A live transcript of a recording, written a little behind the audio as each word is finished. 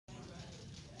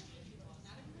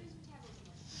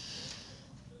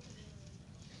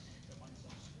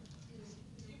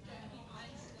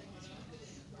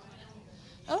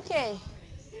Okay.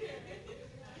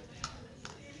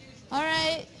 All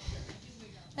right.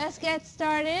 Let's get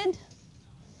started.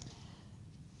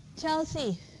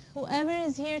 Chelsea, whoever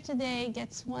is here today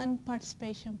gets 1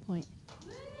 participation point.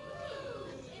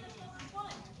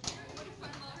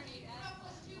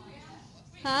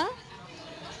 Huh?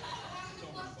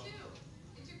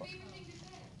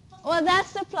 Well,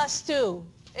 that's the +2.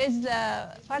 Is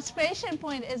the participation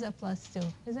point is a +2,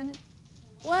 isn't it?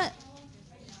 What?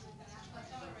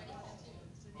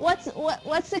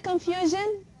 What's the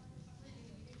confusion?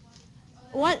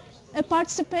 What a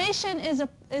participation is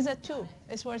a 2.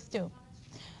 It's worth 2.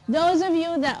 Those of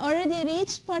you that already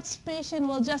reached participation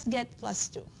will just get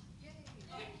 +2.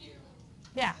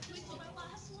 Yeah.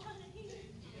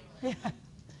 Yeah.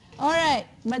 All right,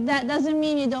 but that doesn't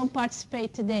mean you don't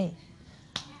participate today.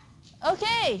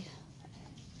 Okay.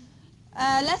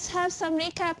 Let's have some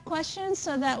recap questions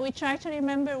so that we try to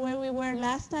remember where we were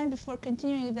last time before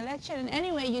continuing the lecture. And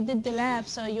anyway, you did the lab,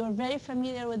 so you're very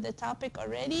familiar with the topic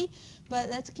already, but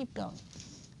let's keep going.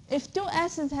 If 2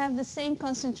 acids have the same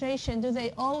concentration, do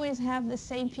they always have the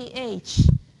same pH?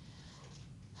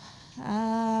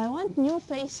 I want new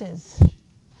faces.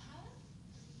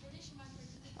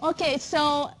 Okay,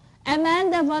 so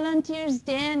Amanda volunteers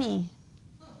Danny.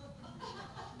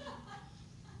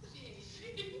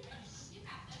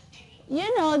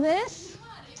 You know this.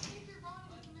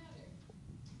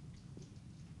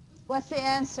 What's the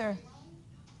answer?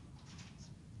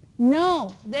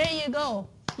 No. There you go.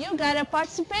 You got to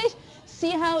participate. See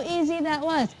how easy that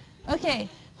was. Okay,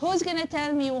 who's going to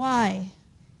tell me why?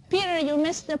 Peter, you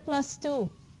missed the +2.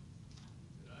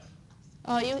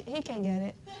 Oh, he can get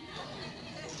it.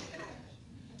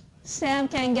 Sam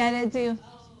can get it too.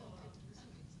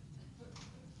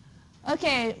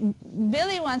 Okay,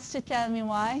 Billy wants to tell me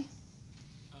why.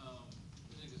 I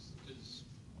think it's because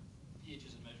pH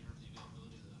is a measure of the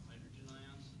availability of the hydrogen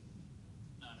ions,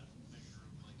 not a measure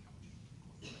of like how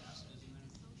much acid is in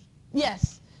there.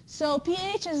 Yes. So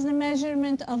pH is the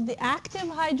measurement of the active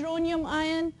hydronium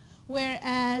ion,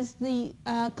 whereas the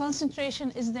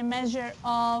concentration is the measure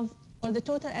of, or the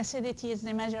total acidity is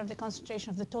the measure of the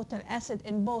concentration of the total acid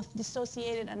in both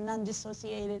dissociated and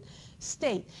non-dissociated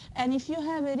state. And if you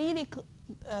have a really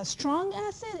strong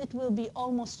acid, it will be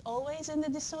almost always in the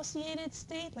dissociated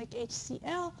state, like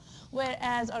HCl,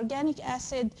 whereas organic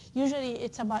acid, usually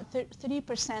it's about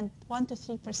 3%, 1 to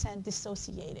 3%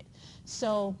 dissociated.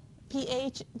 So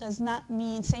pH does not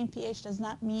mean, same pH does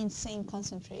not mean same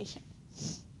concentration.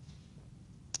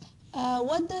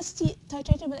 What does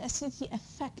titratable acidity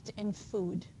affect in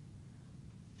food?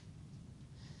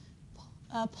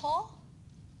 Paul?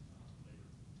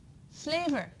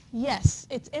 Flavor, yes.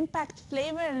 It impacts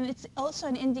flavor and it's also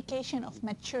an indication of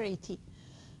maturity.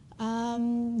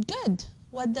 Good.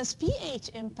 What does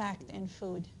pH impact in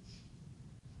food?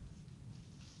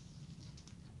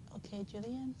 Okay,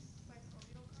 Julian?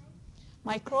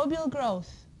 Microbial growth.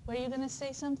 Were you going to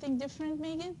say something different,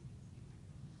 Megan?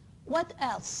 What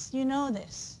else? You know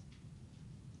this.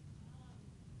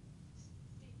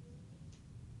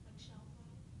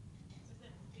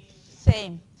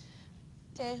 Same.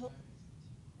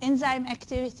 Enzyme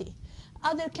activity.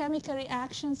 Other chemical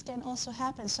reactions can also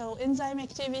happen. So enzyme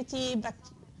activity,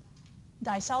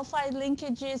 disulfide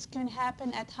linkages can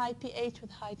happen at high pH with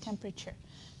high temperature.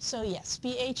 So yes,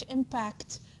 pH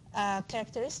impacts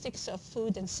characteristics of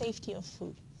food and safety of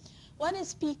food. What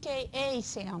is pKa,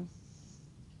 Sam?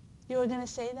 You were going to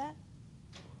say that?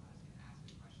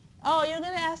 Oh, you're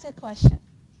going to ask a question.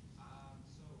 So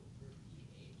for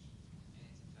pH and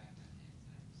its effect on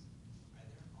enzymes, are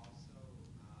there also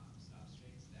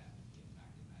substrates that would be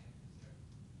affected by it? Because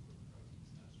they're protein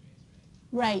substrates,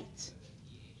 right? Right. So the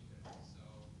pH could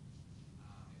also,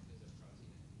 if there's a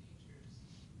protein in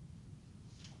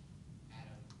nature's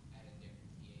at a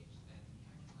different pH than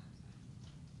the actual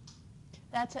enzyme.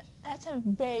 That's a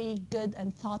very good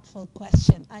and thoughtful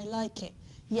question. I like it.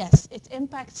 Yes, it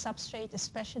impacts substrate,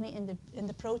 especially in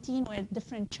the protein where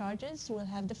different charges will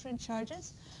have different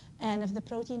charges. And if the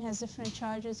protein has different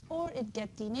charges or it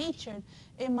gets denatured,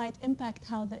 it might impact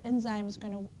how the enzyme is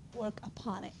going to work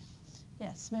upon it.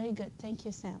 Yes, very good. Thank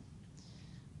you, Sam.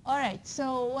 All right,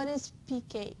 so what is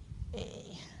pKa?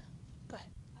 Go ahead.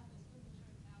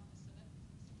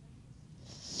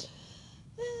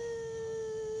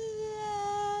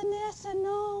 Yes and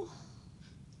no.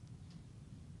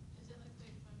 Is it like the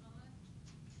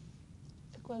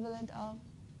Equivalent of?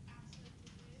 acid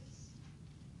to base?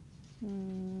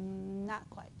 Not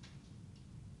quite.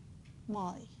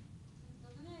 Molly.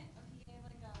 Doesn't it pKa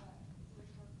like a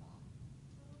liquid rock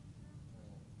with a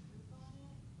group on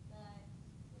it that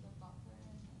with a buffer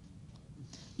and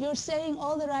then You're saying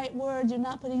all the right words, you're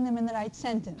not putting them in the right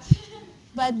sentence.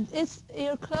 But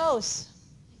you're close.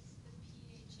 It's the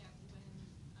pH at when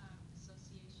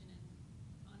association and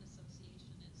unassociation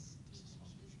is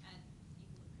at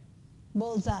equilibrium.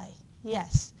 Bullseye,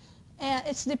 yes. And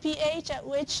it's the pH at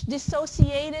which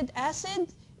dissociated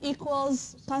acid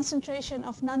equals concentration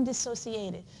of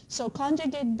non-dissociated. So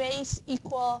conjugate base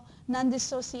equal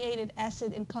non-dissociated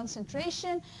acid in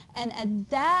concentration, and at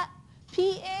that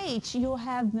pH you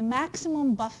have the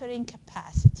maximum buffering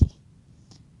capacity.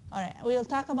 All right, we'll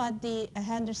talk about the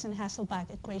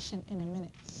Henderson-Hasselbalch equation in a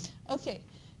minute. Okay,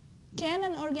 can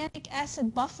an organic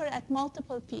acid buffer at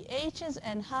multiple pHs,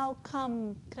 and how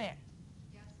come, Claire?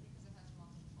 Yes, because it has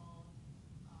multiple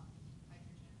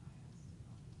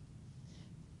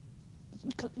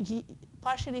hydrogen ions.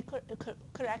 Partially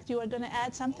correct. You were going to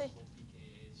add something? Multiple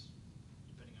pKa's,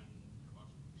 depending on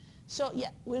carboxyl. So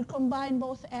yeah, we'll combine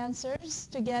both answers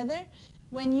together.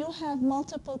 When you have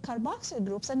multiple carboxyl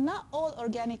groups, and not all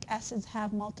organic acids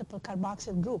have multiple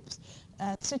carboxyl groups.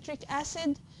 Citric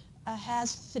acid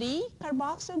has 3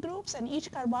 carboxyl groups, and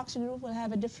each carboxyl group will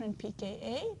have a different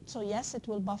pKa. So yes, it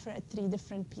will buffer at 3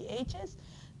 different pHs.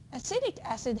 Acetic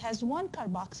acid has 1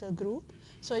 carboxyl group,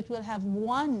 so it will have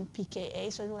 1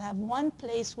 pKa, so it will have 1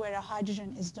 place where a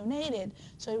hydrogen is donated,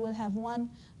 so it will have 1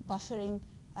 buffering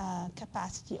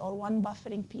capacity, or 1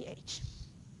 buffering pH.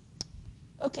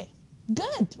 Okay,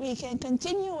 good. We can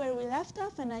continue where we left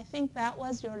off, and I think that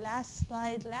was your last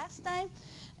slide last time.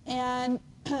 And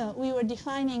we were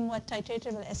defining what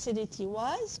titratable acidity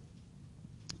was.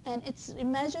 And it's a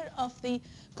measure of the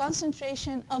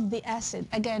concentration of the acid,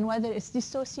 again, whether it's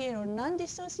dissociated or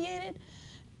non-dissociated,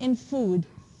 in food.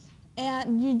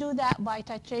 And you do that by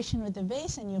titration with the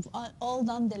base, and you've all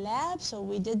done the lab, so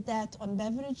we did that on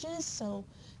beverages, so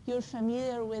you're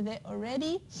familiar with it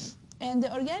already. And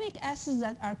the organic acids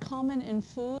that are common in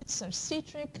foods are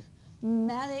citric,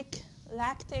 malic,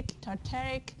 lactic,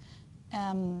 tartaric,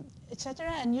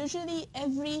 etc. And usually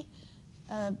every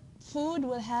food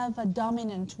will have a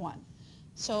dominant one.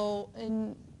 So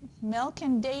in milk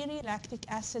and dairy, lactic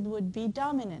acid would be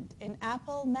dominant. In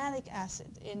apple, malic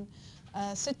acid. In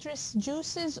citrus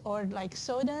juices, or like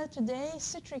soda today,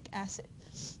 citric acid.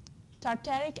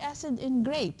 Tartaric acid in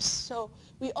grapes. So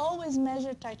we always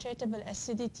measure titratable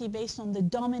acidity based on the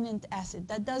dominant acid.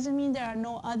 That doesn't mean there are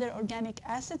no other organic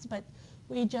acids, but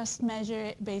we just measure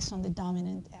it based on the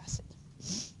dominant acid.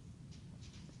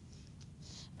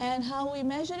 And how we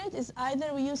measure it is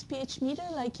either we use pH meter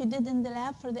like you did in the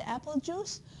lab for the apple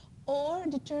juice, or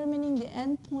determining the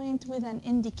endpoint with an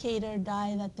indicator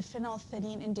dye, like the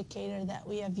phenolphthalein indicator that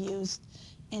we have used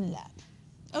in lab.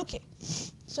 Okay,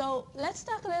 so let's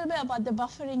talk a little bit about the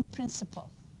buffering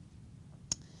principle.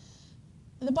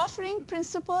 The buffering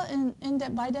principle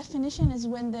by definition is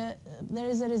when there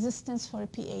is a resistance for a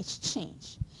pH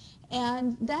change.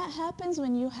 And that happens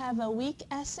when you have a weak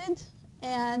acid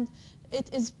and it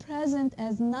is present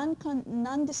as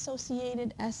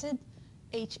non-dissociated acid,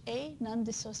 HA,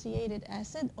 non-dissociated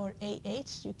acid, or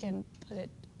AH, you can put it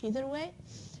either way,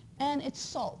 and it's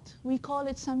salt. We call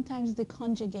it sometimes the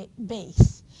conjugate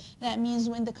base. That means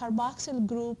when the carboxyl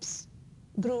group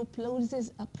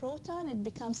loses a proton, it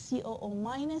becomes COO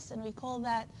minus, and we call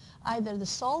that either the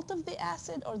salt of the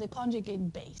acid or the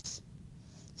conjugate base.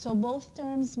 So both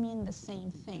terms mean the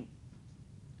same thing.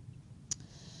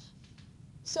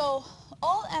 So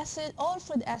all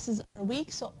food acids are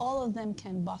weak, so all of them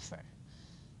can buffer.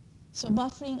 So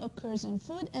buffering occurs in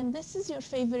food, and this is your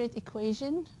favorite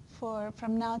equation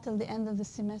from now till the end of the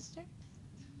semester.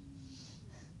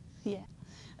 Yeah.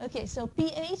 Okay, so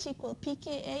pH equal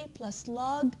pKa plus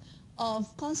log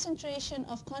of concentration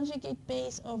of conjugate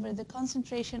base over the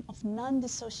concentration of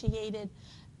non-dissociated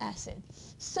acid.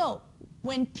 So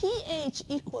when pH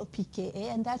equal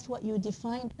pKa, and that's what you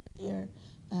defined earlier,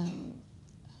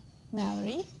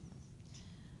 Mallory.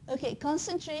 Okay,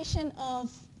 concentration of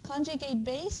conjugate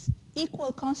base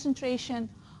equal concentration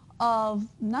of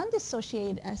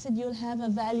non-dissociated acid, you'll have a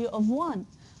value of 1.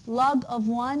 Log of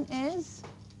 1 is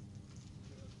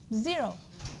 0.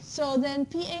 So then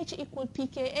pH equal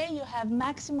pKa, you have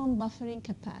maximum buffering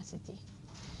capacity.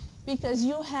 Because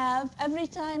you have, every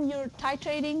time you're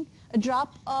titrating a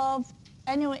drop of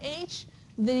NaOH,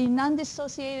 the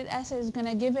non-dissociated acid is going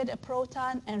to give it a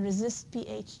proton and resist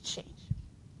pH change.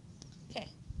 Okay.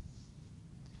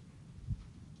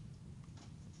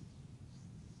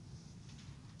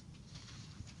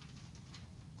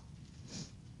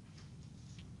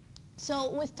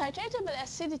 So with titratable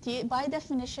acidity, by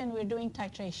definition, we're doing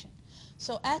titration.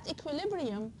 So at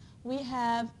equilibrium, we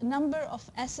have number of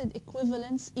acid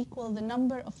equivalents equal the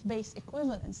number of base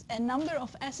equivalents. And number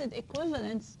of acid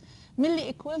equivalents, milli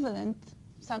equivalent,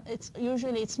 it's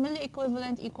milli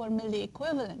equivalent equal milli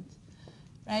equivalent,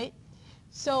 right?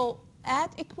 So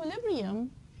at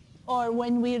equilibrium, or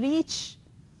when we reach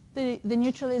the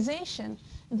neutralization,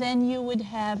 then you would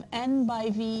have N by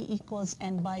V equals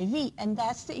N by V. And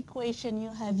that's the equation you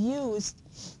have used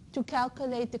to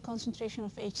calculate the concentration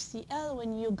of HCl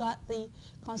when you got the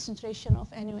concentration of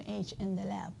NaOH in the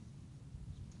lab.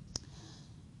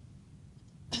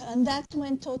 And that's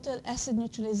when total acid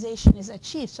neutralization is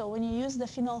achieved. So when you use the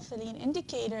phenolphthalein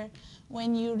indicator,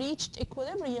 when you reached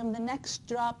equilibrium, the next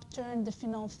drop turned the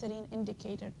phenolphthalein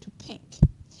indicator to pink.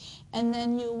 And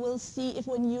then you will see if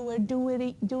when you were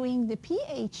doing the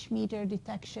pH meter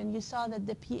detection, you saw that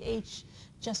the pH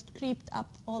just creeped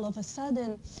up all of a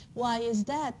sudden. Why is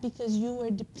that? Because you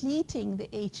were depleting the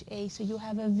HA, so you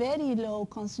have a very low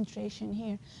concentration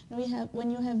here. When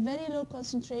you have very low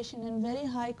concentration and very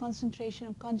high concentration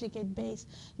of conjugate base,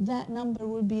 that number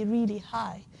will be really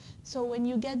high. So when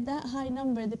you get that high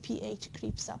number, the pH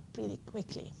creeps up really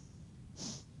quickly.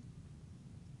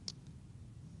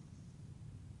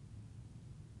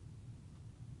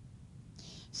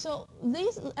 So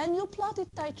and you plotted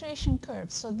titration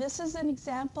curves. So this is an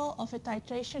example of a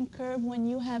titration curve when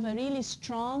you have a really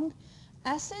strong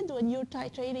acid, when you're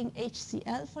titrating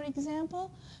HCl, for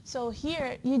example. So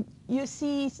here you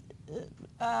see,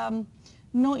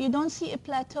 no, you don't see a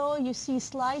plateau. You see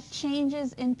slight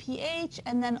changes in pH,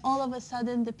 and then all of a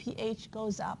sudden the pH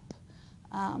goes up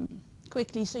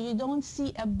quickly. So you don't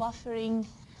see a buffering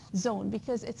zone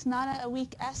because it's not a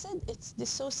weak acid, it's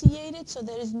dissociated, so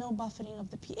there is no buffering of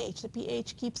the pH. The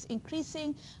pH keeps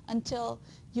increasing until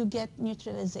you get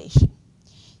neutralization.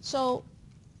 So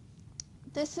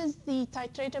this is the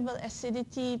titratable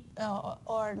acidity, the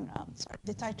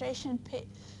titration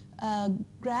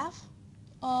graph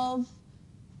of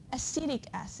acetic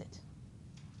acid.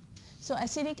 So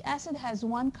acetic acid has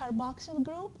one carboxyl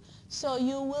group, so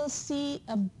you will see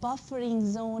a buffering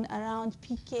zone around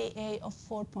pKa of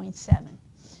 4.7.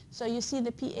 So you see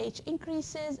the pH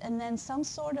increases and then some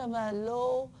sort of a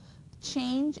low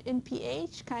change in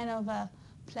pH, kind of a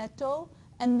plateau,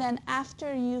 and then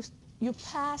after you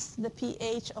pass the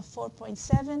pH of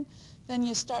 4.7, then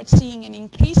you start seeing an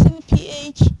increase in the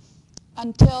pH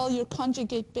until your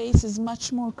conjugate base is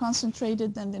much more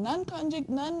concentrated than the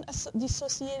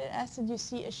non-dissociated acid. You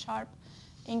see a sharp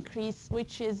increase,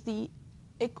 which is the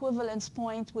equivalence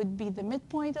point would be the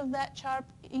midpoint of that sharp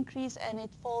increase, and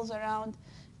it falls around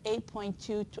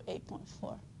 8.2 to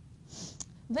 8.4.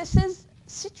 This is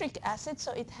citric acid,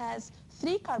 so it has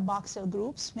 3 carboxyl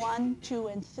groups, 1, 2,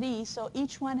 and 3. So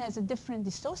each one has a different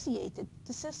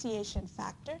dissociation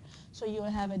factor. So you'll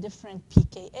have a different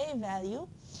pKa value.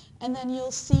 And then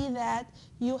you'll see that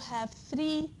you have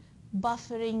 3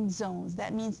 buffering zones.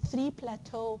 That means 3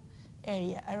 plateau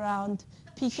area around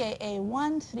pKa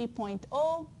 1,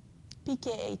 3.0,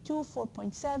 pKa 2,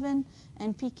 4.7,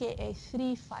 and pKa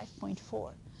 3,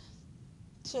 5.4.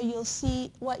 So you'll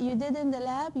see what you did in the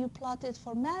lab, you plotted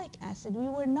for malic acid. We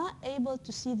were not able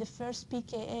to see the first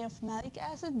pKa of malic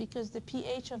acid because the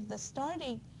pH of the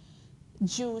starting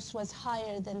juice was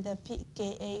higher than the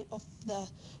pKa of the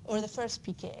first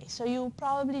pKa. So you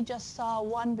probably just saw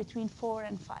one between 4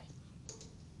 and 5.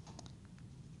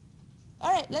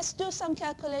 All right, let's do some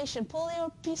calculation. Pull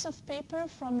your piece of paper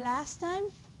from last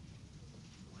time.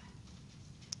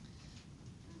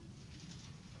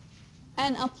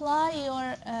 And apply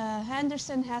your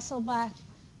Henderson-Hasselbalch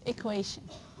equation.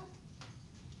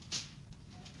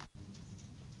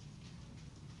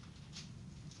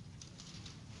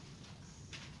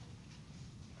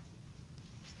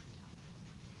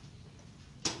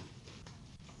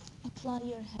 Apply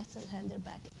your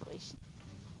Hasselbalch equation.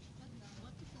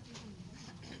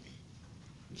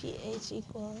 pH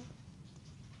equal,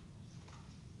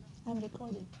 I'm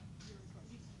recording.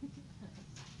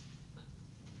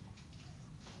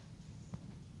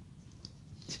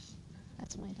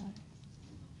 That's my daughter.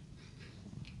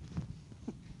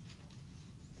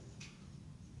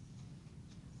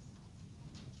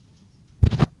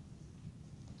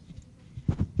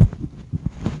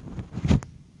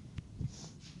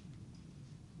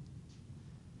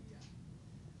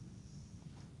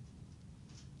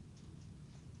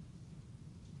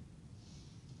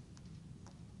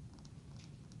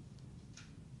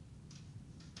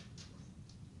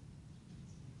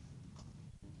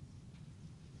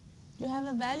 You have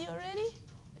a value already?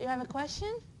 You have a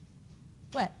question?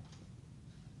 What?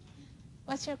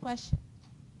 What's your question?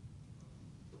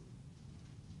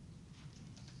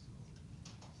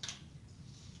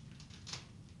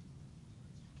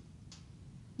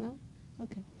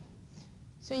 Okay.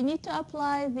 So you need to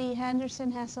apply the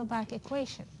Henderson-Hasselbalch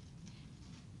equation.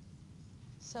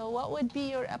 So what would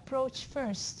be your approach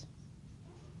first?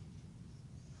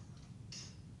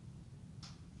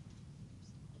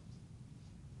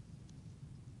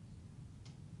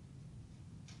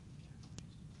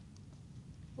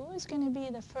 Who is going to be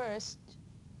the first?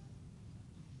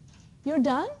 You're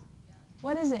done?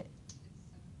 What is it?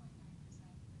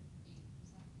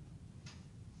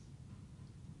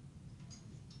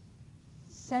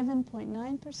 It's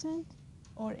 7.9%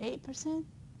 or 8%?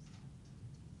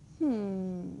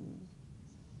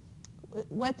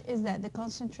 What is that? The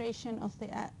concentration of the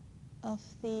That's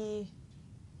H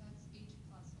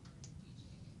plus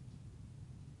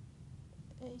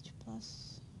over HA. H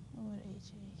plus over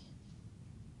HA?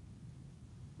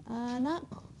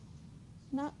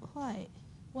 Not quite.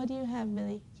 What do you have,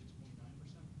 Billy? 6.9%.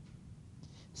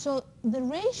 So the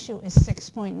ratio is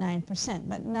 6.9%,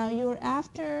 but now you're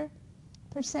after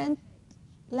percent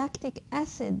lactic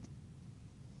acid,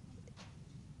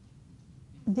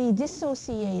 the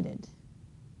dissociated.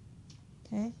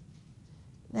 Okay?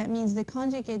 That means the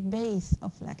conjugate base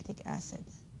of lactic acid.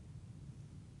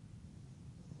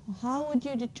 How would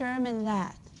you determine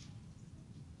that?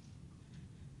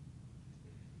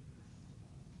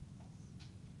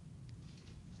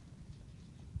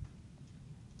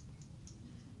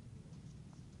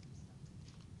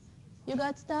 You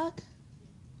got stuck?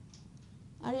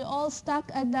 Are you all stuck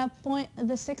at that point,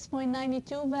 the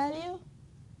 6.92 value?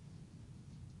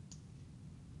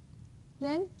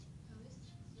 Then?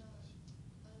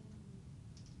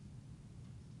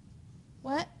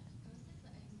 What?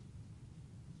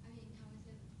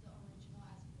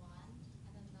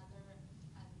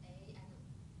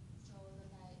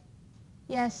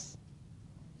 Yes.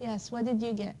 Yes, what did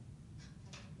you get?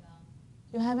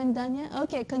 You haven't done yet?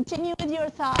 Okay, continue with your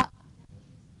thought.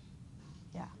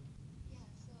 Yeah.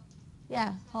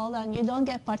 Yeah, hold on. You don't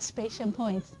get participation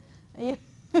points. You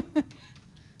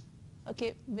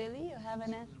okay, Billy, you have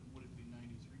an answer? Then would it be 93%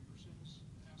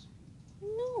 acid?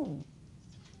 No.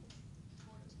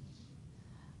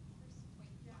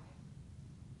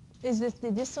 Is this the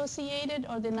dissociated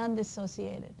or the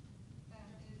non-dissociated? That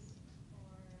is for,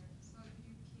 so if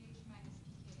you pH minus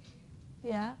pKa,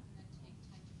 Yeah. and then take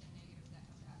 10 to the negative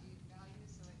value,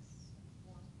 so it's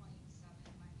 4.7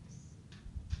 minus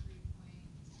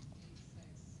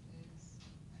 3.86 is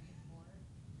 -4.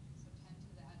 So 10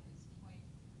 to that is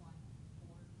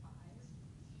 0.145.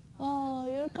 Oh,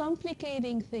 you're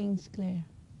complicating things, Claire.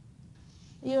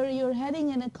 You're heading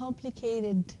in a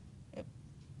complicated,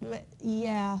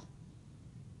 yeah.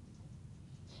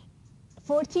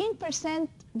 14%,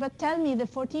 but tell me, the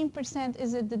 14%,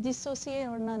 is it the dissociated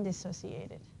or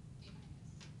non-dissociated? A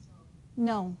minus. So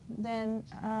No, then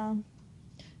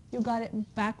you got it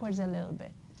backwards a little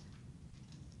bit.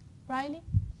 Riley?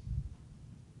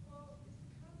 Well, is the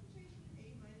concentration A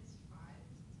minus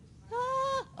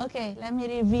 5? Okay, let me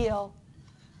reveal.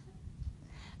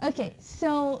 Okay,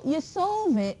 so you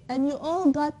solve it and you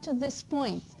all got to this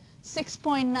point,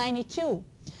 6.92.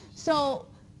 So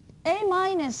A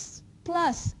minus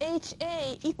plus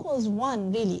HA equals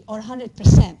 1 really, or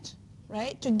 100%,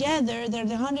 right? Together they're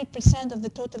the 100% of the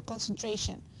total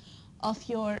concentration of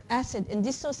your acid in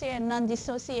dissociated and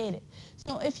non-dissociated.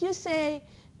 So if you say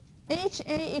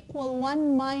HA equal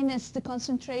 1 minus the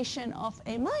concentration of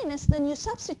A minus, then you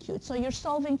substitute. So you're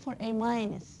solving for A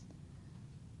minus.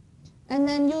 And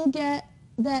then you'll get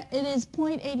that it is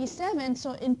 0.87,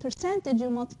 so in percentage you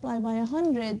multiply by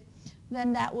 100,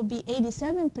 then that would be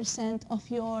 87% of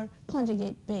your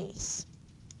conjugate base.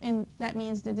 And that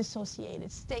means the dissociated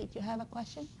state. You have a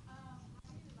question? How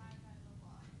do you divide by the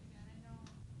log again? I know.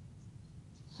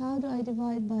 How do I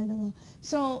divide by the log?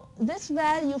 So this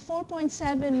value,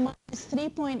 4.7 minus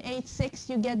 3.86,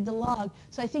 you get the log.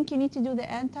 So I think you need to do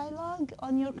the anti-log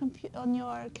on your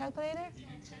calculator. You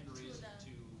do 10 raised to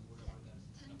whatever that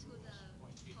number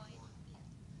was, 0.84.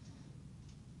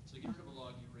 So to get rid of a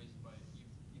log, you raise it by,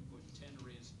 you put 10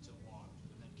 raised to log,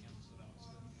 and then cancels it out. So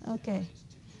then 10 Okay.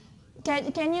 raised to the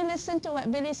number. Can you listen to what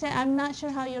Billy said? I'm not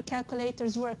sure how your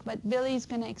calculators work, but Billy's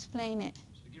going to explain it. So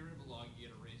to get rid of a log, you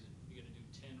got to raise it. You got to do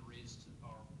 10 raised to the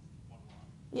power of 1 log.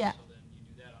 Yeah. So then you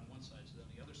do that on one side. So then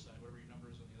the other side, whatever your number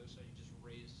is on the other side, you just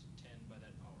raise 10 by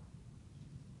that power.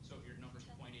 So if your number's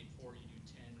 0.84, you do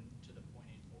 10 to the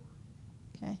 0.84.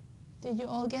 Okay. Did you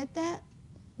all get that?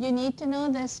 You need to know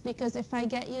this because if I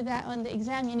get you that on the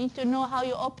exam, you need to know how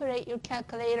you operate your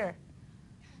calculator.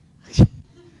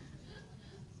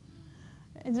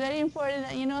 It's very important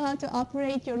that you know how to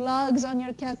operate your logs on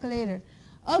your calculator.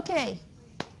 Okay.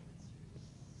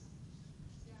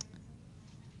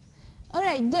 All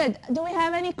right, good. Do we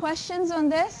have any questions on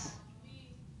this?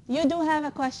 You do have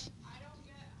a question. I don't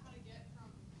get how to get from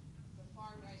the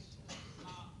far right to the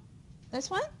top. This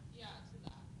one? Yeah, to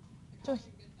that. Like, To- how do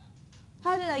you get that?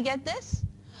 How did I get this?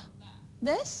 No,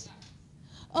 that. This? Yeah.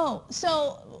 Oh,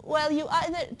 so, well, you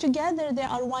either, together they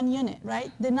are 1 unit,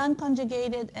 right? The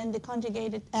non-conjugated and the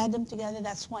conjugated, add them together,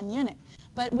 that's 1 unit.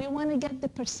 But we want to get the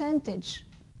percentage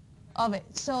of it.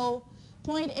 So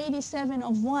 0.87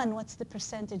 of 1, what's the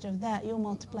percentage of that? You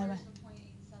multiply by.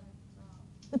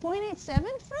 The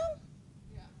 0.87 from?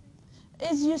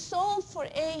 Yeah. Is you solve for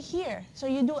a here. So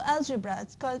you do algebra.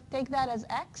 It's called, take that as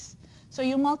x. So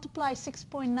you multiply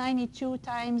 6.92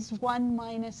 times 1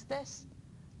 minus this.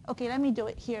 Okay, let me do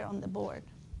it here on the board.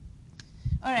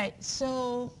 All right,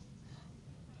 so,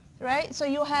 right, so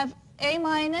you have a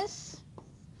minus,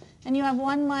 and you have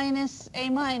 1 minus a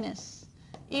minus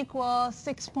equals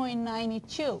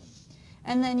 6.92.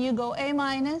 And then you go a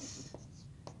minus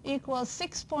equals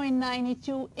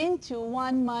 6.92 into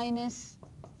 1 minus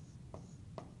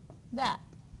that.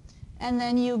 And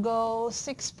then you go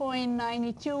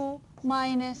 6.92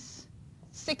 minus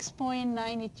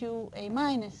 6.92 a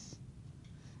minus.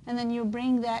 And then you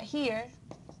bring that here.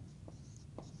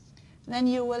 Then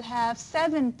you will have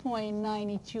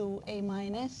 7.92 a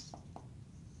minus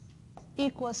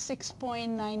equals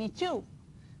 6.92.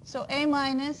 So a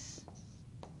minus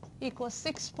equals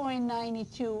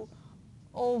 6.92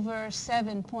 over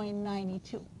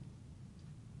 7.92.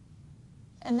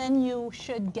 And then you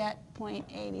should get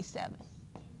 0.87.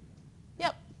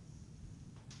 Yep.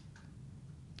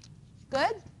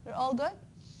 Good? We're all good?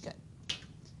 Good.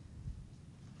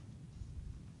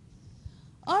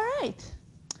 All right.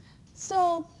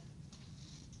 So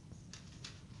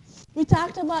we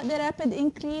talked about the rapid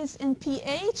increase in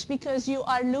pH because you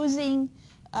are losing,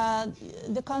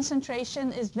 the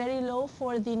concentration is very low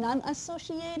for the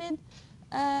non-associated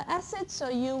acid, so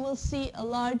you will see a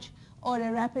large or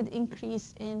a rapid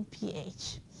increase in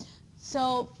pH.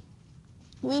 So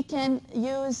we can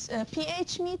use a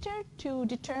pH meter to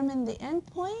determine the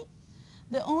endpoint.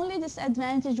 The only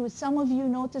disadvantage, which some of you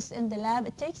noticed in the lab,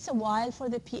 it takes a while for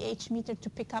the pH meter to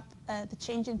pick up the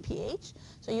change in pH.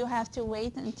 So you have to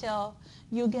wait until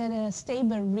you get a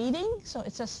stable reading, so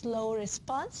it's a slow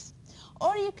response.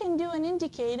 Or you can do an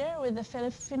indicator with the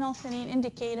phenolphthalein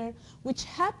indicator, which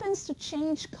happens to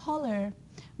change color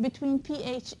between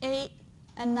pH 8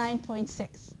 and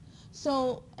 9.6.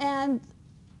 So, and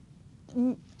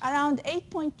around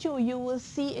 8.2, you will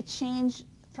see a change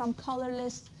from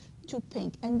colorless to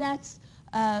pink. And that's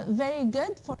very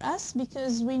good for us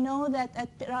because we know that at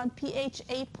around pH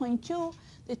 8.2,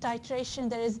 the titration,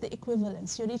 there is the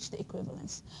equivalence. You reach the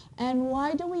equivalence. And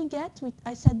why do we get,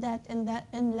 I said that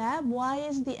in lab, why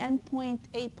is the endpoint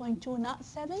 8.2 not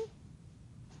 7?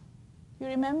 You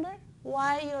remember?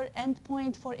 Why your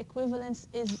endpoint for equivalence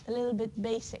is a little bit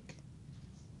basic?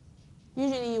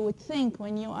 Usually you would think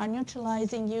when you are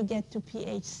neutralizing, you get to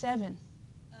pH 7.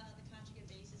 The conjugate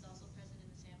base is also present in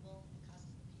the sample and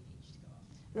causes the pH to go up.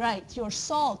 Right, your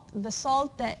salt, the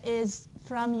salt that is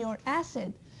from your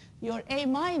acid, your A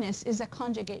minus is a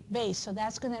conjugate base, so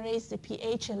that's going to raise the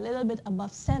pH a little bit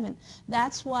above 7.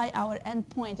 That's why our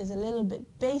endpoint is a little bit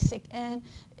basic, and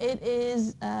it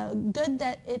is good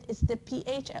that it is the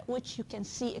pH at which you can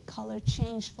see a color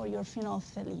change for your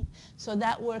phenolphthalein. So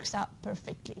that works out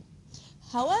perfectly.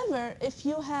 However, if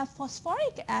you have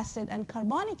phosphoric acid and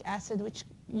carbonic acid, which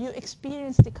you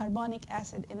experience the carbonic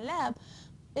acid in lab,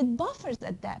 it buffers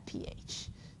at that pH.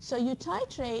 So you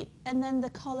titrate and then the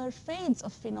color fades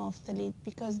of phenolphthalein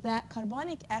because that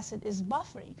carbonic acid is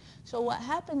buffering. So what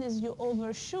happened is you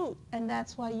overshoot, and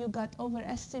that's why you got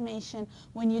overestimation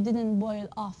when you didn't boil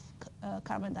off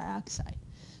carbon dioxide.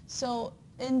 So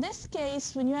in this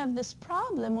case, when you have this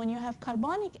problem, when you have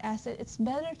carbonic acid, it's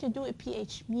better to do a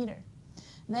pH meter.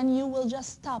 Then you will just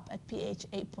stop at pH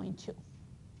 8.2.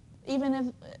 Even if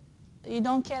you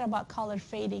don't care about color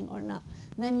fading or not,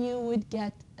 then you would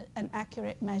get an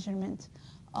accurate measurement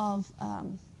of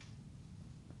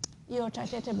your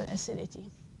titratable acidity.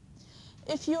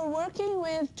 If you're working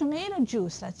with tomato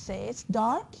juice, let's say, it's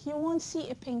dark, you won't see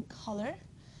a pink color.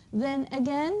 Then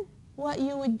again, what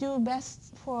you would do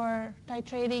best for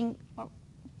titrating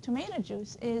tomato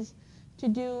juice is to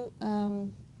do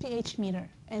pH meter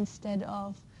instead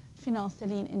of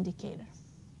phenolphthalein indicator.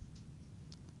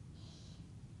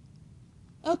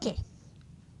 Okay,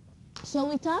 so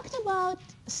we talked about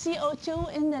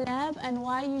CO2 in the lab and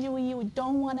why we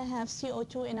don't want to have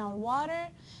CO2 in our water.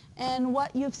 And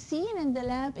what you've seen in the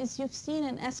lab is you've seen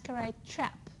an ascarite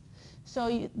trap.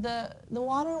 So the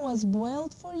water was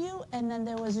boiled for you, and then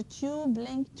there was a tube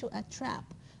linked to a trap.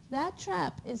 That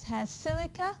trap has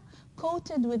silica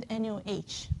coated with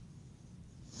NOH.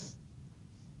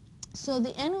 So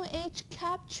the NOH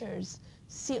captures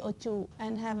CO2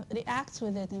 and reacts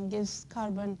with it and gives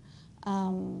carbon,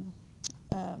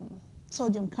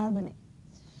 sodium carbonate.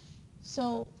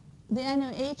 So the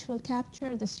NOH will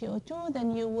capture the CO2,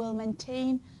 then you will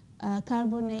maintain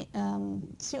carbonate,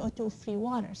 CO2-free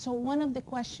water. So one of the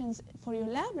questions for your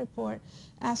lab report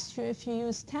asks you if you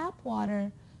use tap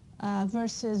water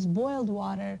versus boiled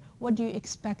water, what do you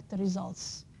expect the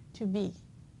results to be?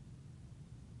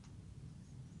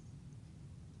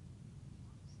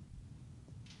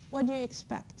 What do you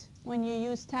expect when you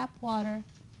use tap water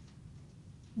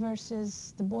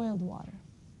versus the boiled water?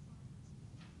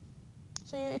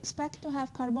 So you expect to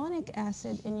have carbonic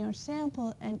acid in your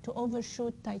sample and to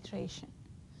overshoot titration.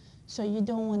 So you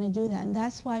don't want to do that. And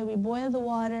that's why we boil the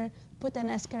water, put an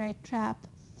escarite trap,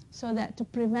 so that to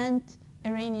prevent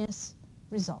erroneous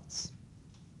results.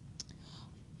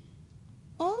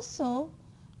 Also,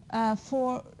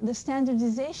 for the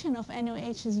standardization of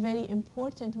NOH is very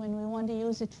important when we want to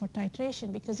use it for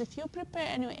titration, because if you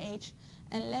prepare NOH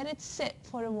and let it sit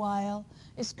for a while,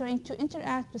 it's going to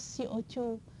interact with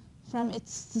CO2 from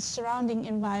its surrounding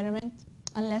environment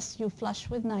unless you flush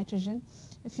with nitrogen.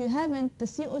 If you haven't, the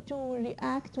CO2 will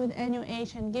react with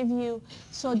NOH and give you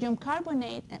sodium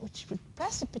carbonate, which will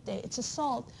precipitate. It's a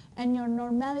salt, and your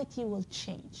normality will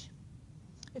change.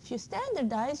 If you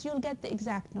standardize, you'll get the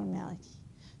exact normality.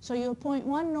 So your 0.1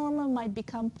 normal might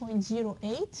become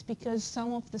 0.08 because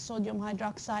some of the sodium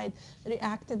hydroxide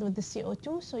reacted with the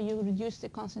CO2, so you reduce the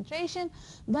concentration.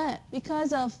 But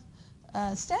because of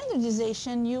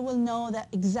standardization, you will know the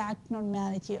exact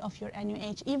normality of your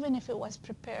NUH, even if it was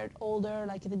prepared older,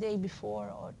 like the day before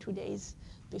or 2 days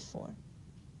before.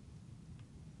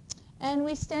 And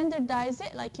we standardize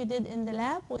it like you did in the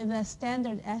lab with a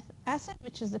standard acid,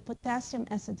 which is the potassium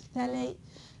acid phthalate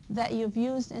that you've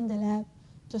used in the lab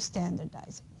to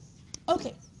standardize it.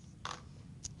 Okay,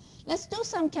 let's do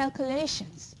some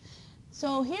calculations.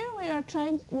 So here we're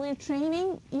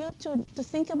training you to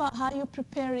think about how you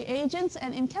prepare reagents,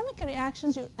 and in chemical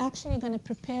reactions you're actually going to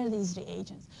prepare these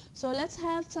reagents. So let's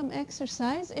have some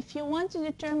exercise. If you want to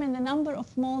determine the number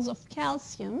of moles of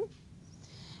calcium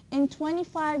in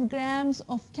 25 grams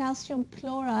of calcium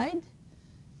chloride,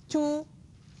 two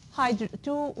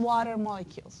water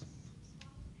molecules.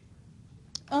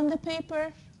 On the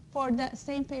paper, for that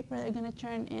same paper they're going to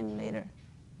turn in later.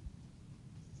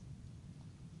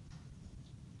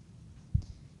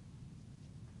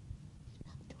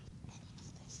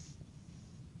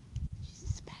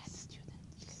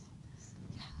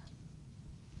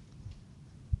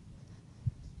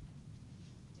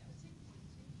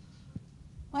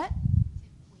 What?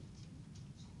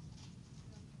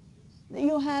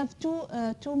 You have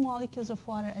two molecules of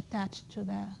water attached to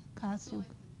the calcium.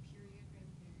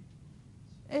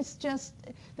 It's just,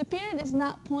 the period is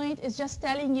not point, it's just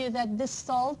telling you that this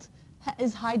salt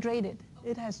is hydrated.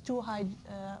 It has two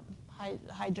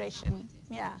hydration.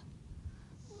 Yeah.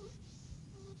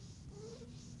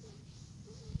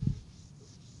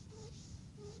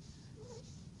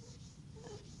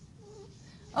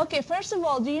 Okay, first of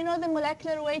all, do you know the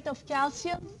molecular weight of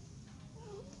calcium?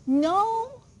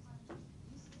 No?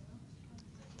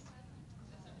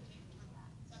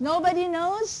 Nobody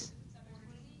knows?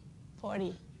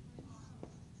 40.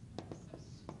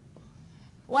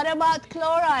 What about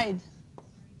chloride?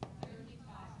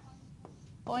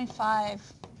 0.5.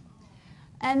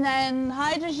 And then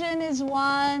hydrogen is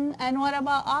 1. And what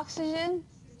about oxygen?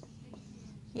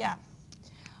 Yeah.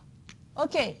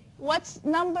 Okay, what's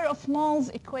number of moles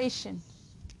equation?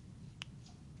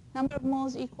 Number of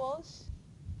moles equals?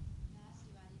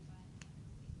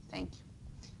 Thank you.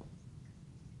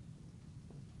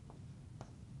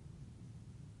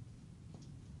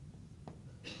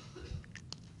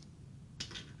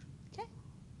 Okay.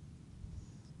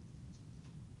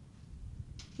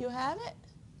 You have it?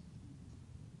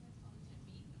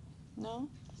 No?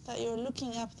 I thought you were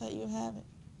looking up that you have it.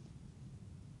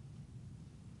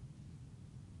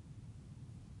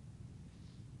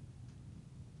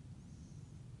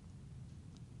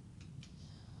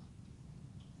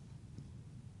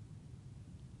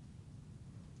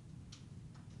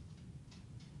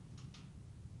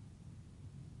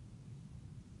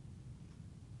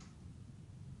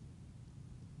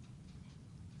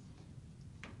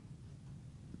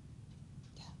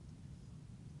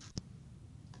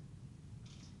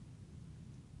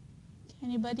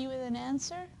 Anybody with an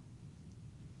answer?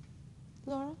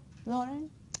 Laura? Lauren?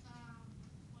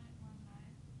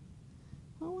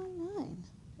 0.19.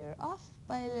 You're off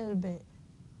by a little bit.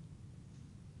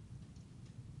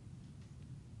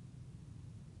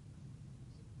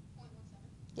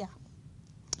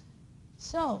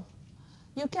 So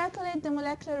you calculate the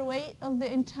molecular weight of the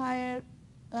entire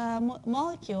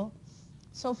molecule.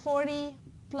 So 40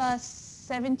 plus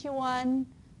 71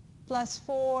 plus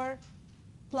 4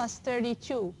 plus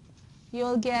 32.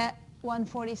 You'll get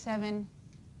 147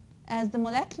 as the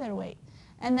molecular weight.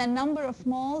 And the number of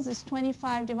moles is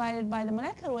 25 divided by the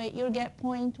molecular weight. You'll get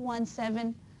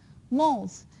 0.17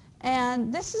 moles.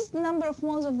 And this is the number of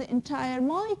moles of the entire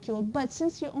molecule, but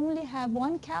since you only have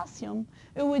one calcium,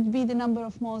 it would be the number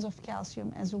of moles of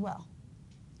calcium as well,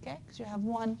 okay? Because you have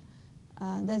one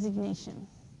designation.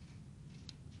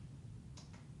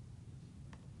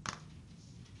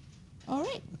 All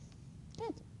right,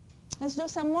 good. Let's do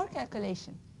some more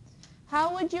calculation.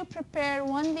 How would you prepare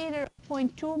 1 liter of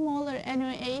 0.2 molar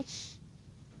NaOH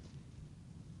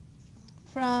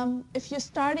from, if your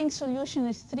starting solution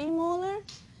is 3 molar,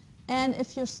 and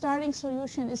if your starting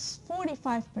solution is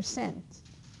 45%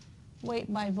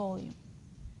 weight by volume?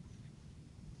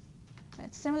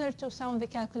 That's similar to some of the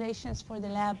calculations for the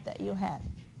lab that you had.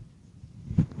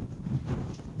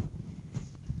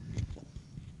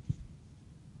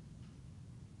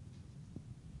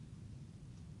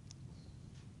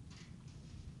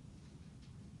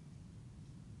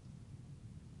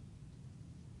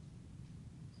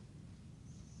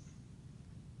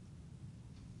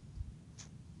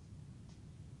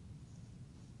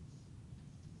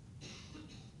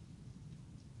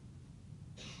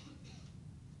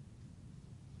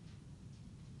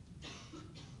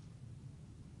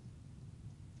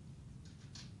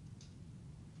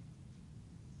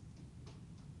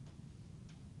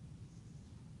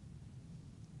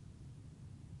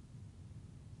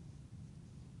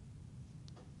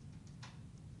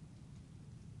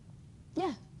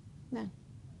 Yeah, no.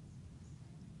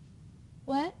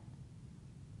 What?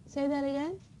 Say that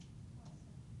again?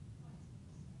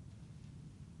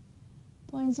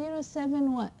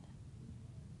 0.07 what?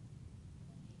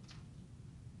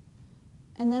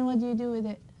 And then what do you do with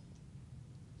it?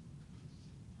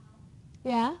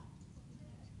 Yeah?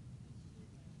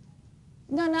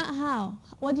 No, not how.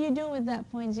 What do you do with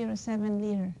that 0.07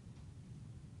 liter?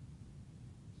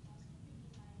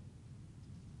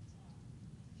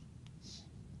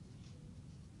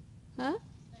 Huh?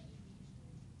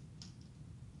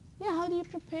 Yeah, how do you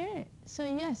prepare it? So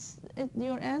yes,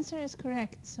 your answer is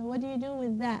correct. So what do you do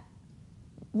with that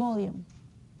volume?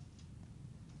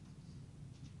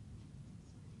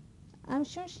 I'm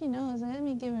sure she knows. Let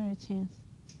me give her a chance.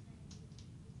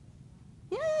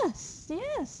 Yes,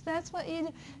 yes, that's what you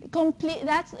do. Complete.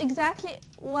 That's exactly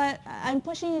what I'm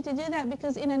pushing you to do that,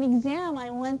 because in an exam I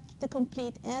want the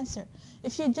complete answer.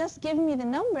 If you just give me the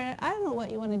number, I don't know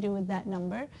what you want to do with that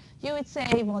number. You would say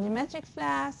volumetric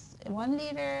flask, 1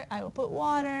 liter. I will put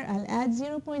water. I'll add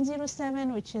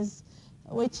 0.07, which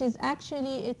is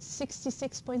actually it's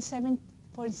 66.7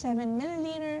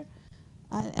 milliliter.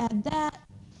 I'll add that,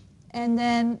 and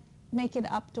then make it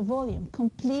up to volume.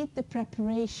 Complete the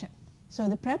preparation. So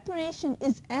the preparation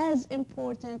is as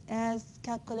important as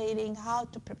calculating how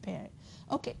to prepare it.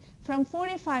 Okay, from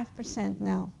 45%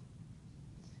 now.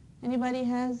 Anybody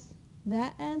has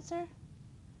that answer?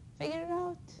 Figure it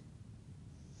out?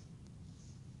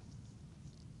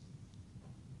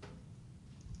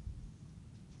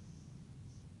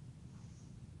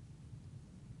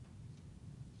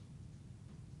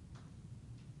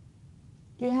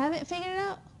 Do you have it figured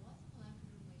out?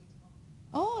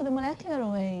 Oh, the molecular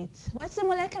weight. What's the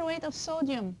molecular weight of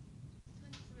sodium?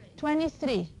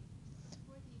 23. You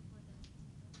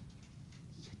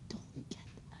don't get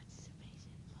observation.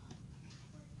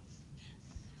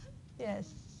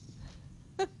 Yes.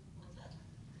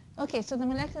 Okay, so the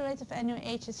molecular weight of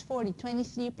NaOH is 40.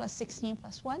 23 plus 16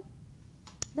 plus 1.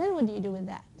 Then what do you do with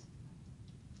that?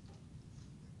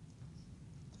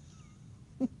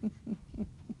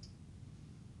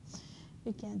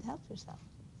 You can't help yourself.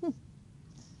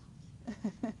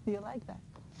 You like that?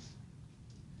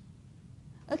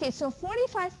 Okay, so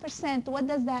 45%, what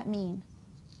does that mean?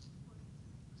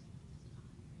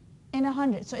 In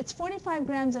 100. So it's 45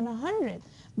 grams in 100.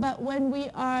 But when we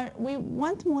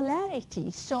want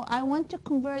molarity, so I want to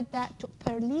convert that to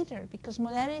per liter, because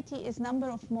molarity is number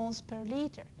of moles per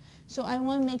liter. So I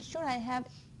want to make sure I have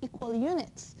equal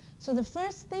units. So the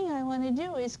first thing I want to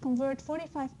do is convert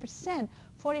 45%,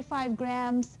 45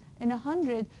 grams in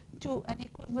 100 to an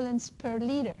equivalence per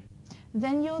liter.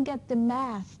 Then you'll get the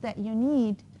math that you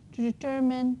need to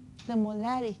determine the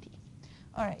molarity.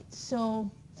 All right, so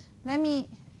let me...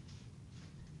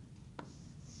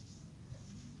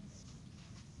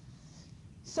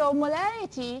 So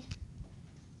molarity,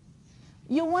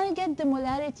 you want to get the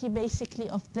molarity basically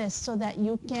of this so that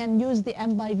you can use the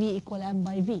m by v equal m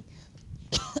by v.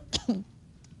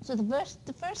 So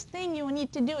the first thing you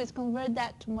need to do is convert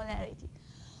that to molarity.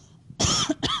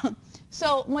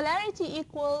 So molarity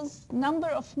equals number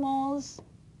of moles,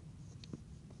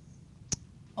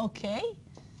 okay,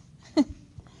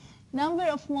 number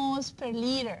of moles per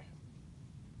liter.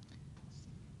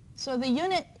 So the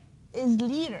unit is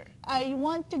liter. I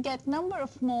want to get number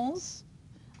of moles.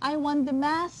 I want the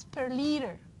mass per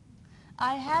liter.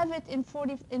 I have it in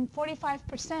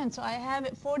 45%, so I have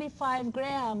it 45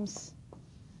 grams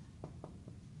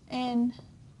in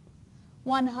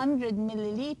 100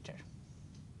 milliliter.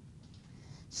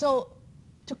 So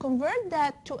to convert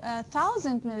that to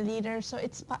 1,000 milliliters, so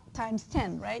it's times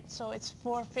 10, right? So it's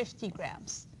 450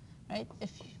 grams, right?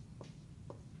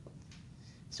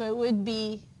 So it would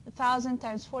be 1,000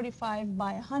 times 45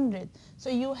 by 100. So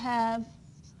you have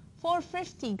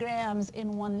 450 grams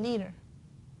in 1 liter.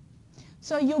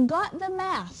 So you got the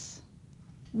mass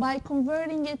by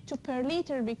converting it to per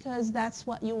liter because that's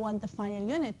what you want the final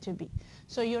unit to be.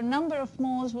 So your number of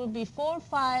moles will be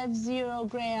 450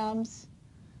 grams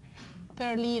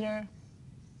per liter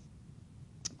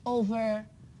over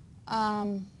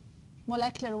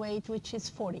molecular weight, which is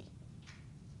 40.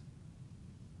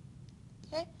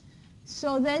 Okay?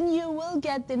 So then you will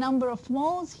get the number of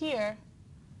moles here,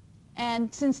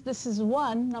 and since this is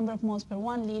 1, number of moles per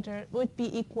 1 liter, would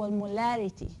be equal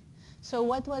molarity. So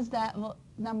what was that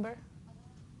number?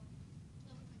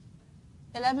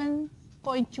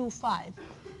 11.25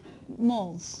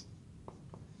 moles.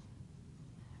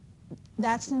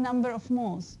 That's the number of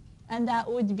moles. And that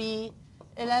would be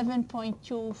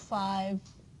 11.25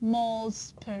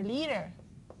 moles per liter.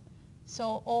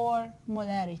 So, or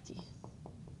molarity.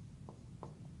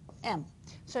 M.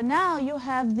 So now you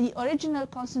have the original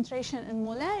concentration and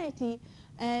molarity,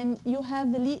 and you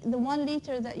have the 1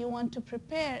 liter that you want to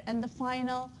prepare and the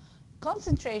final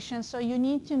concentration. So you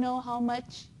need to know how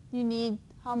much you need,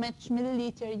 how much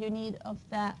milliliter you need of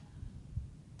that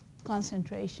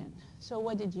concentration. So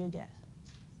what did you get?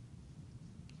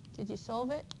 Did you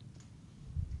solve it?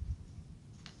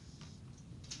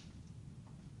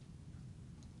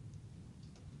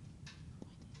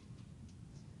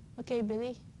 Okay,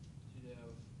 Billy. You'd have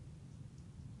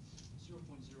 0.018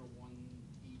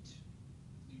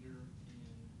 liter in...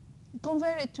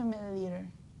 Convert it to milliliter,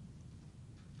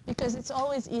 because it's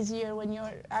always easier when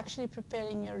you're actually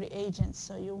preparing your reagents,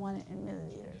 so you want it in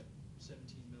milliliter.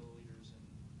 17 milliliters and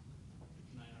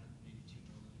 983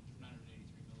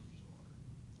 milliliters of water.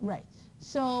 Right.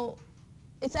 So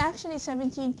it's actually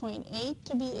 17.8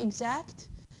 to be exact.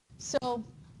 So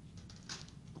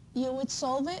you would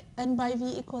solve it, n by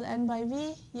v equal n by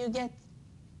v. You get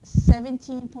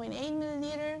 17.8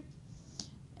 milliliter,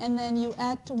 and then you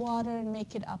add to water and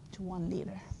make it up to 1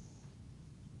 liter.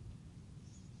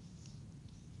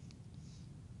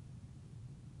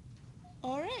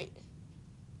 All right.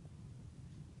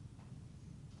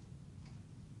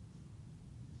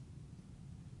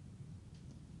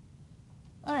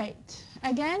 All right.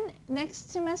 Again,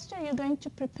 next semester you're going to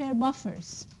prepare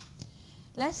buffers.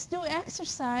 Let's do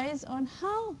exercise on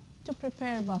how to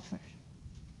prepare a buffer.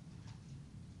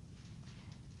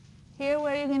 Here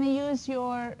where you're going to use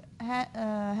your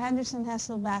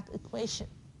Henderson-Hasselbalch equation.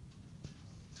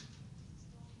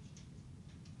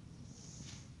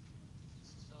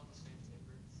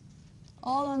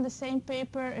 All on the same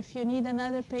paper. If you need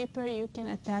another paper, you can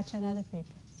attach another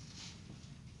paper.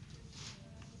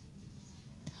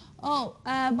 Oh,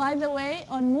 by the way,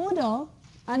 on Moodle,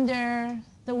 under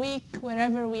the week,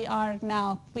 wherever we are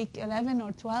now, week 11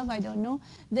 or 12, I don't know,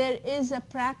 there is a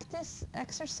practice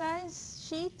exercise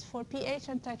sheet for pH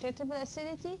and titratable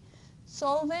acidity.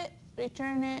 Solve it,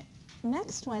 return it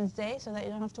next Wednesday so that you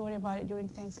don't have to worry about it during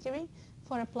Thanksgiving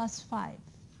for a +5.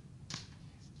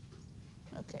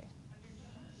 Okay.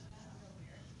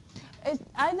 It's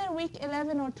either week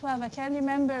 11 or 12. I can't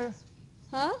remember.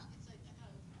 Huh?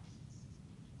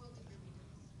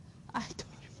 I don't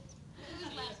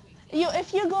remember.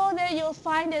 If you go there, you'll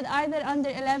find it either under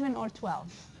 11 or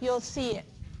 12. You'll see it.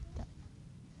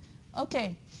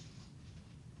 Okay.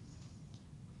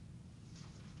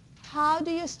 How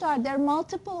do you start? There are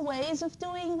multiple ways of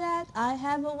doing that. I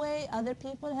have a way. Other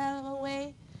people have a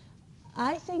way.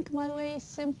 I think my way is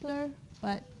simpler,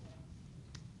 but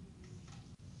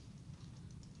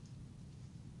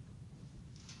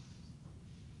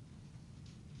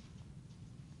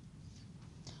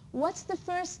what's the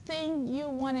first thing you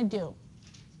want to do?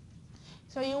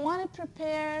 So you want to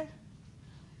prepare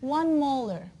 1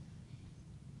 molar.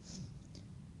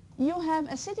 You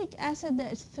have acetic acid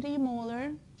that is 3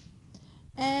 molar,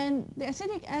 and the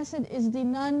acetic acid is the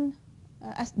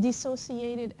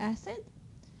non-dissociated acid.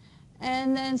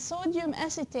 And then sodium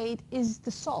acetate is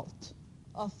the salt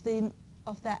of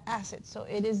that acid. So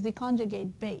it is the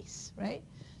conjugate base, right?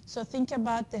 So think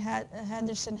about the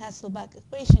Henderson-Hasselbalch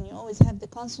equation. You always have the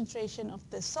concentration of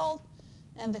the salt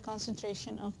and the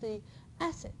concentration of the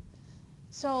acid.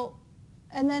 So,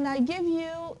 and then I give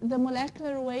you the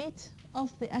molecular weight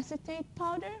of the acetate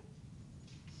powder.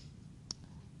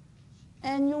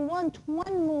 And you want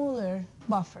 1 molar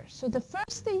buffer. So the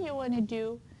first thing you want to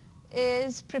do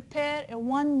is prepare a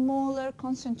 1 molar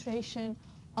concentration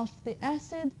of the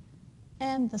acid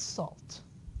and the salt.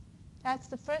 That's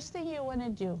the first thing you want to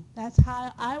do. That's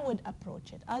how I would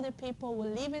approach it. Other people will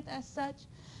leave it as such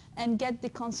and get the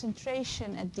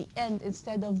concentration at the end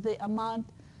instead of the amount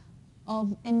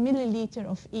in milliliter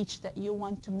of each that you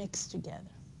want to mix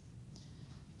together.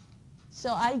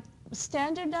 So I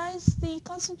standardize the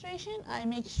concentration. I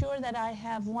make sure that I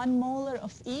have 1 molar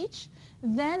of each.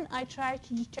 Then I try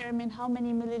to determine how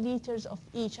many milliliters of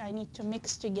each I need to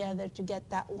mix together to get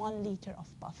that 1 liter of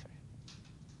buffer.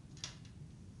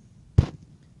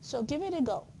 So give it a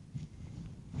go.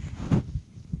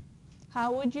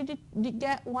 How would you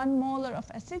get 1 molar of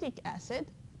acetic acid?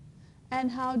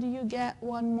 And how do you get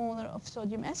 1 molar of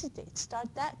sodium acetate? Start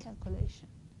that calculation.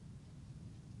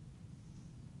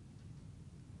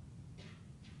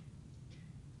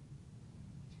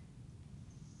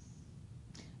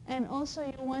 And also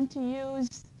you want to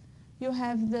use, you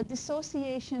have the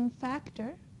dissociation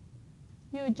factor.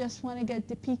 You just want to get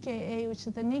the pKa, which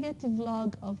is the negative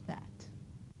log of that.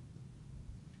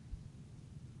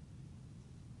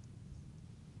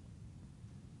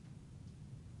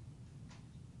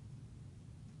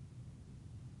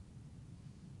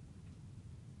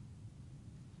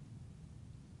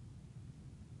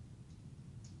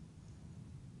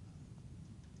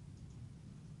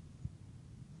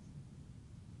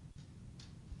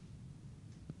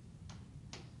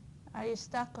 Are you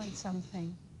stuck on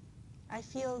something? I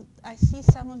see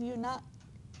some of you not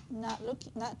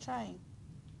trying.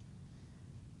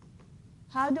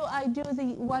 How do I do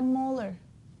the 1 molar?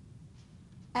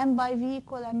 M by V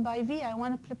equal M by V. I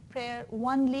want to prepare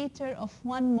 1 liter of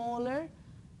 1 molar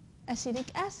acetic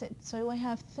acid. So I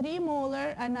have 3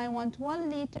 molar and I want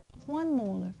 1 liter of 1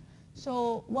 molar.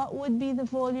 So what would be the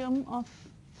volume of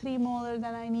 3 molar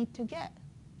that I need to get?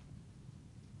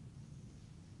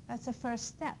 That's the first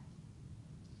step.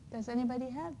 Does anybody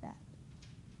have that?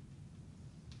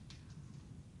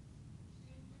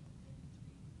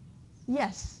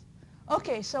 Yes.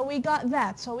 Okay, so we got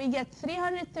that. So we get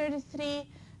 333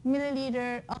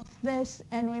 milliliter of this,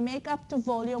 and we make up to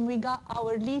volume. We got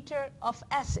our liter of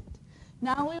acid.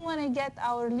 Now we want to get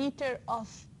our liter of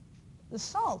the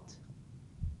salt,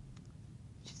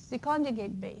 which is the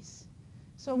conjugate base.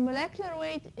 So molecular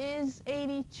weight is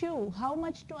 82. How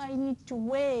much do I need to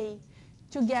weigh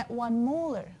to get 1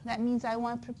 molar? That means I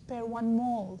want to prepare 1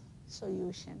 mole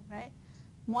solution, right?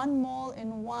 1 mole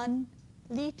in 1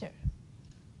 liter.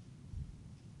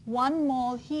 1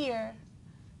 mole here,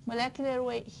 molecular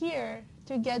weight here,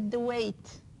 to get the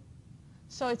weight.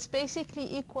 So it's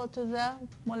basically equal to the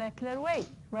molecular weight,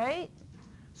 right?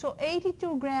 So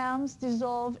 82 grams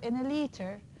dissolved in a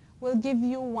liter will give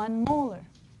you 1 molar.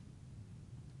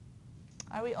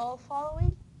 Are we all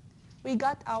following? We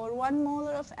got our 1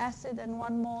 molar of acid and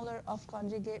 1 molar of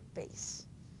conjugate base.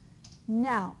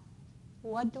 Now,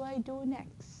 what do I do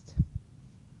next?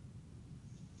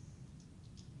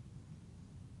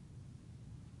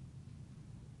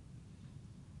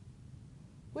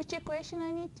 Which equation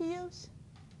I need to use?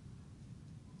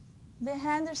 The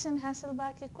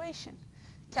Henderson-Hasselbalch equation.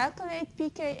 Calculate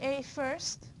pKa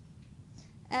first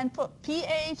and put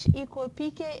pH equal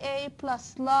pKa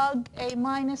plus log A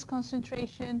minus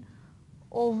concentration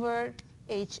over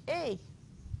HA.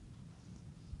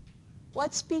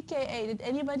 What's pKa? Did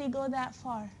anybody go that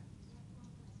far?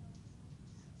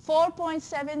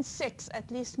 4.76,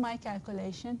 at least my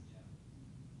calculation.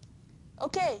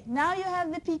 Okay, now you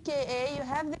have the pKa, you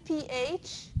have the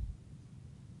pH.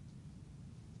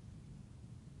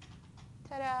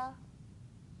 Ta-da!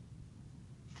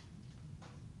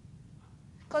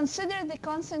 Consider the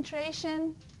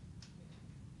concentration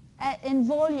in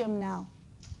volume now.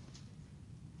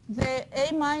 The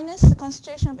A minus, the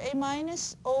concentration of A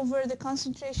minus over the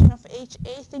concentration of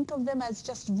HA, think of them as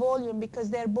just volume because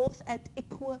they're both at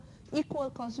equal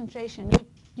concentration.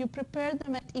 You prepare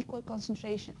them at equal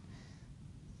concentration.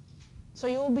 So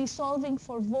you will be solving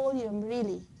for volume,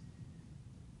 really.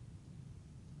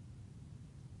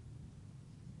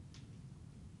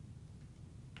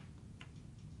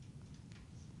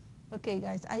 Okay,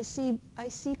 guys, I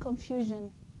see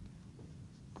confusion.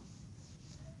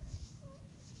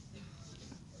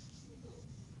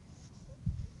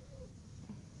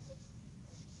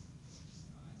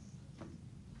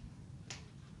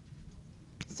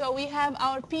 So we have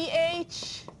our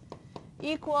pH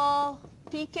equal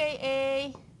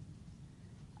pKa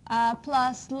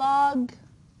plus log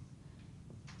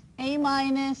A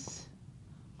minus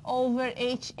over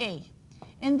HA.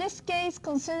 In this case,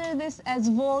 consider this as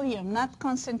volume, not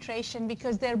concentration,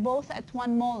 because they're both at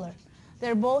 1 molar.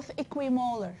 They're both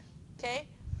equimolar, okay?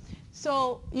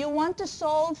 So you want to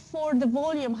solve for the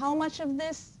volume. How much of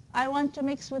this I want to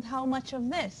mix with how much of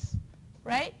this,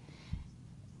 right?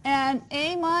 And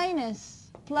A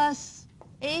minus plus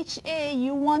HA,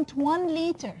 you want 1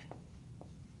 liter,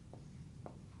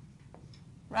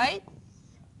 right?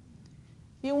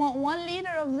 You want 1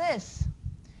 liter of this.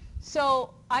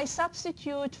 So I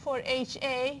substitute for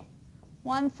HA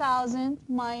 1,000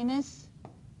 minus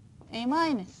A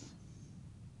minus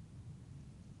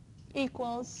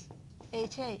equals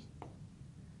HA.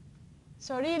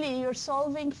 So really, you're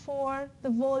solving for the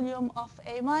volume of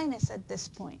A minus at this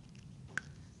point.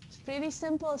 It's pretty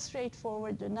simple,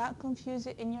 straightforward. Do not confuse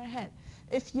it in your head.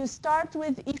 If you start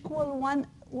with equal 1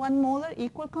 molar,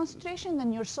 equal concentration,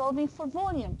 then you're solving for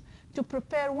volume. To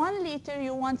prepare 1 liter,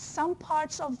 you want some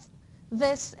parts of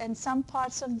this and some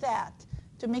parts of that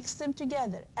to mix them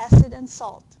together, acid and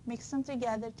salt. Mix them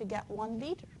together to get 1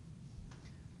 liter.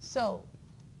 So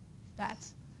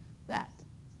that's that.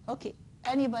 Okay,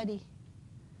 anybody?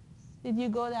 Did you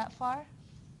go that far?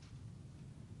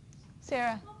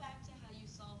 Sarah? Go back to how you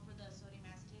solve for the sodium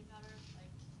acetate powder.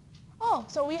 Oh,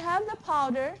 so we have the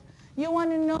powder. You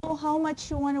want to know how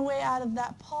much you want to weigh out of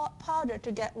that powder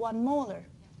to get 1 molar,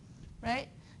 right?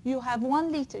 You have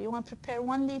 1 liter. You want to prepare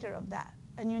 1 liter of that,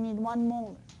 and you need 1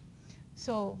 molar.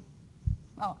 So,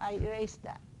 oh, I erased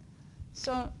that.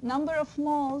 So number of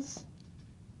moles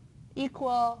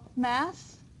equal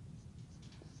mass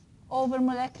over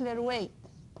molecular weight.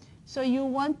 So you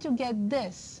want to get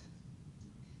this.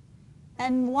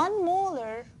 And 1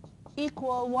 molar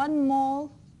equal 1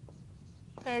 mole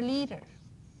per liter,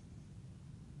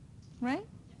 right?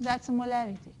 That's a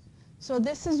molarity. So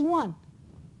this is 1.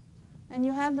 And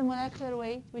you have the molecular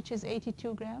weight, which is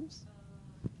 82 grams.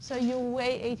 So you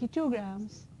weigh 82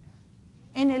 grams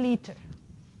in a liter.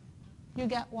 You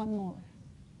get 1 molar.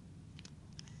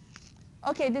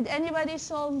 Okay, did anybody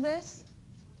solve this?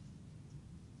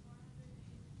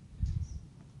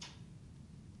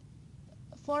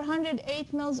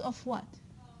 408 mils of what?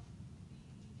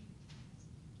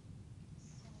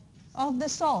 Of the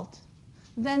salt.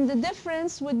 Then the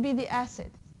difference would be the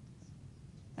acid.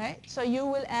 Right? So you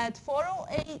will add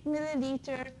 408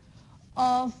 milliliter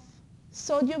of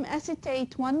sodium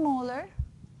acetate 1 molar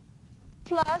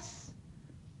plus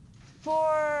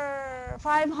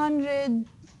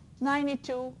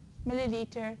 592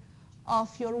 milliliter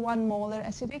of your 1 molar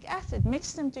acetic acid.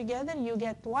 Mix them together, you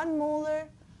get 1 molar,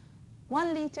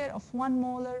 1 liter of 1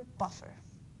 molar buffer.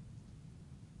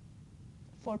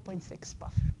 4.6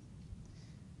 buffer.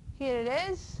 Here it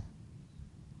is.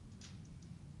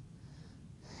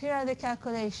 Here are the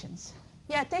calculations.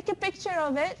 Yeah, take a picture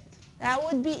of it. That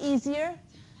would be easier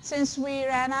since we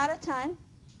ran out of time.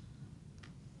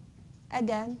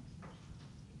 Again.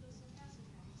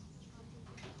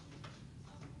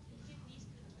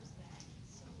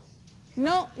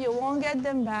 No, you won't get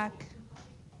them back.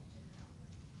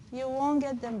 You won't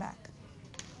get them back.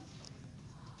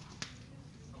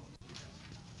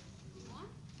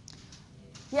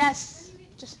 Yes,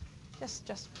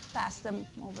 just pass them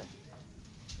over.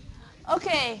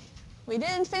 Okay, we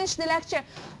didn't finish the lecture.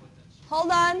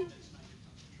 Hold on.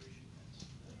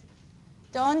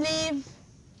 Don't leave.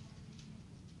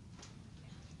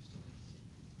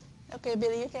 Okay,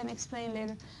 Billy, you can explain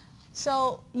later.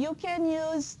 So you can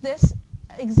use this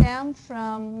exam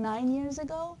from 9 years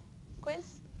ago,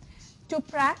 quiz, to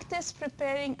practice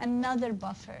preparing another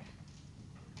buffer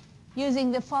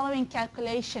using the following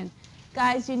calculation.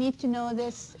 Guys, you need to know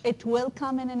this. It will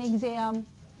come in an exam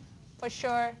for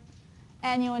sure,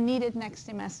 and you will need it next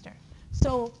semester.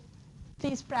 So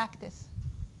please practice.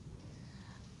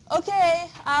 Okay,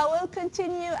 I will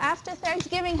continue after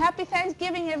Thanksgiving. Happy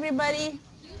Thanksgiving, everybody.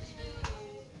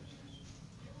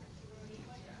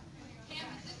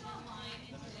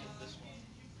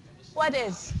 What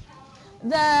is?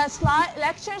 The slide,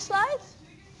 lecture slides?